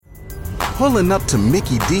Pulling up to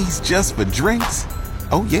Mickey D's just for drinks?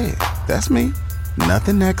 Oh yeah, that's me.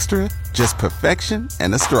 Nothing extra, just perfection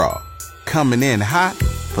and a straw. Coming in hot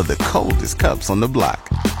for the coldest cups on the block.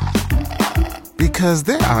 Because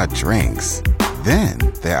there are drinks. Then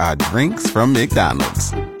there are drinks from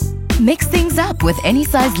McDonald's. Mix things up with any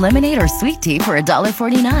size lemonade or sweet tea for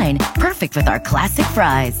 $1.49. Perfect with our classic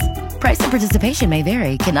fries. Price and participation may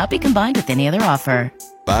vary. Cannot be combined with any other offer.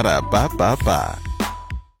 Ba-da-ba-ba-ba.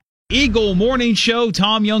 Eagle Morning Show.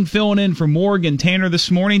 Tom Young filling in for Morgan Tanner this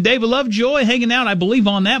morning. David Lovejoy hanging out, I believe,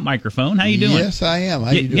 on that microphone. How you doing? Yes, I am.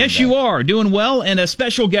 How you doing? Yes, you are. Doing well. And a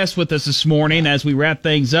special guest with us this morning as we wrap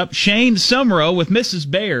things up, Shane Sumrow with Mrs.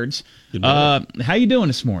 Baird's. How you doing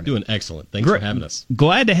this morning? Doing excellent. Thanks for having us.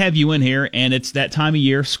 Glad to have you in here, and it's that time of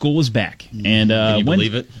year. School is back. And can you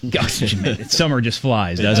believe it? Gosh, summer just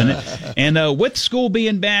flies, doesn't it? And with school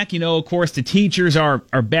being back, of course, the teachers are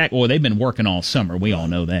back. Well, they've been working all summer. We all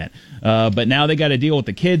know that. But now they got to deal with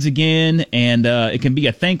the kids again, and it can be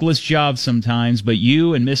a thankless job sometimes. But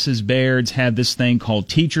you and Mrs. Baird's have this thing called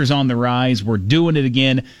Teachers on the Rise. We're doing it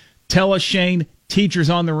again. Tell us, Shane, Teachers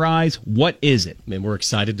on the Rise, what is it? Man, we're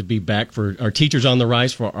excited to be back for our Teachers on the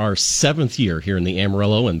Rise for our 7th year here in the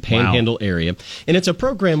Amarillo and Panhandle area. And it's a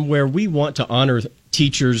program where we want to honor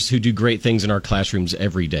teachers who do great things in our classrooms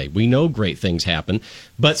every day. We know great things happen,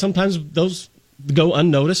 but sometimes those go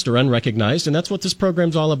unnoticed or unrecognized, and that's what this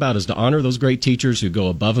program's all about, is to honor those great teachers who go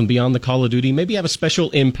above and beyond the call of duty, maybe have a special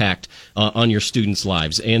impact on your students'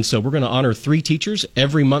 lives. And so we're going to honor 3 teachers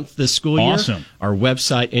every month this school year. Awesome. Our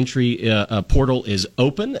website entry portal is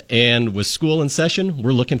open, and with school in session,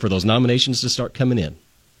 we're looking for those nominations to start coming in.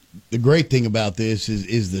 The great thing about this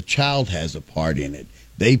is the child has a part in it.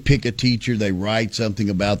 They pick a teacher, they write something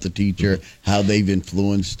about the teacher, how they've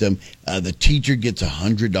influenced them. The teacher gets a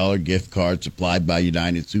 $100 gift card supplied by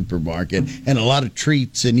United Supermarket and a lot of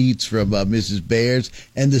treats and eats from Mrs. Baird's,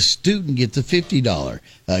 and the student gets a $50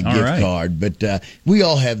 gift card. But we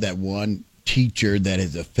all have that one teacher that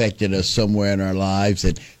has affected us somewhere in our lives,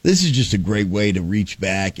 and this is just a great way to reach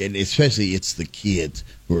back, and especially it's the kids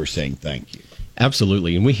who are saying thank you.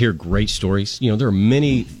 Absolutely, and we hear great stories. There are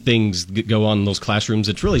many things that go on in those classrooms.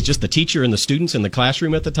 It's really just the teacher and the students in the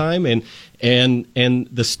classroom at the time, and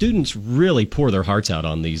the students really pour their hearts out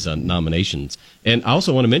on these nominations. And I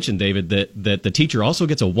also want to mention, David, that the teacher also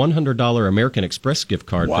gets a $100 American Express gift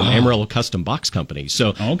card from Amarillo Custom Box Company.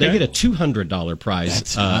 So they get a $200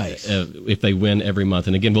 prize if they win every month.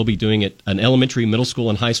 And again, we'll be doing it an elementary, middle school,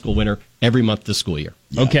 and high school winner every month this school year.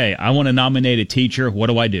 Yeah. Okay, I want to nominate a teacher. What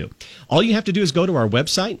do I do? All you have to do is go to our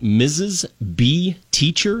website,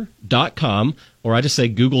 mrsbteacher.com, or I just say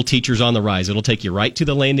Google Teachers on the Rise. It'll take you right to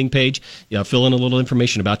the landing page. Fill in a little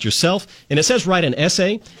information about yourself, and it says write an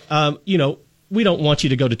essay. We don't want you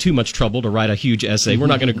to go to too much trouble to write a huge essay. We're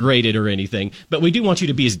not going to grade it or anything, but we do want you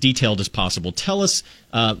to be as detailed as possible. Tell us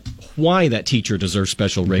why that teacher deserves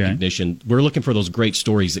special recognition. We're looking for those great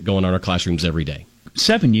stories that go on in our classrooms every day.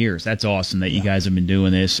 7 years. That's awesome that you guys have been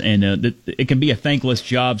doing this. And it can be a thankless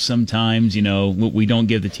job sometimes. We don't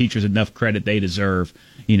give the teachers enough credit they deserve,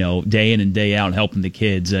 day in and day out, helping the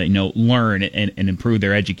kids, learn and improve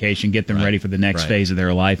their education, get them ready for the next phase of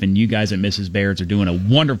their life. And you guys at Mrs. Baird's are doing a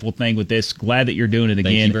wonderful thing with this. Glad that you're doing it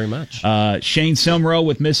again. Thank you very much. Shane Sumrow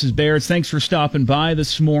with Mrs. Baird's. Thanks for stopping by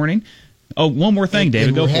this morning. Oh, one more thing,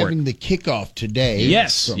 David. Go for it. We're having the kickoff today.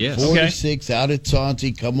 Yes. From 4 to 6 out at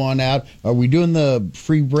Soncy. Come on out. Are we doing the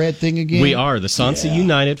free bread thing again? We are. The Soncy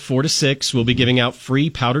United, 4 to 6. We'll be giving out free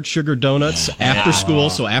powdered sugar donuts after school.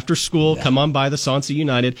 So after school, come on by the Soncy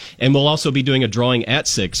United. And we'll also be doing a drawing at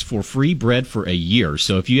 6 for free bread for a year.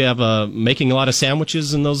 So if you have making a lot of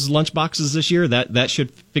sandwiches in those lunch boxes this year, that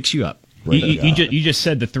should fix you up. You just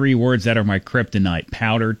said the 3 words that are my kryptonite: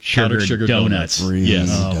 powdered sugar donuts. Yes.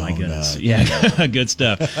 Oh my goodness. Yeah, good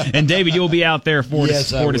stuff. And David, you'll be out there 4 to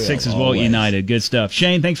 6 as well. United. Good stuff.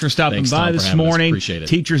 Shane, thanks for stopping by this morning. Appreciate it.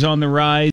 Teachers on the Rise.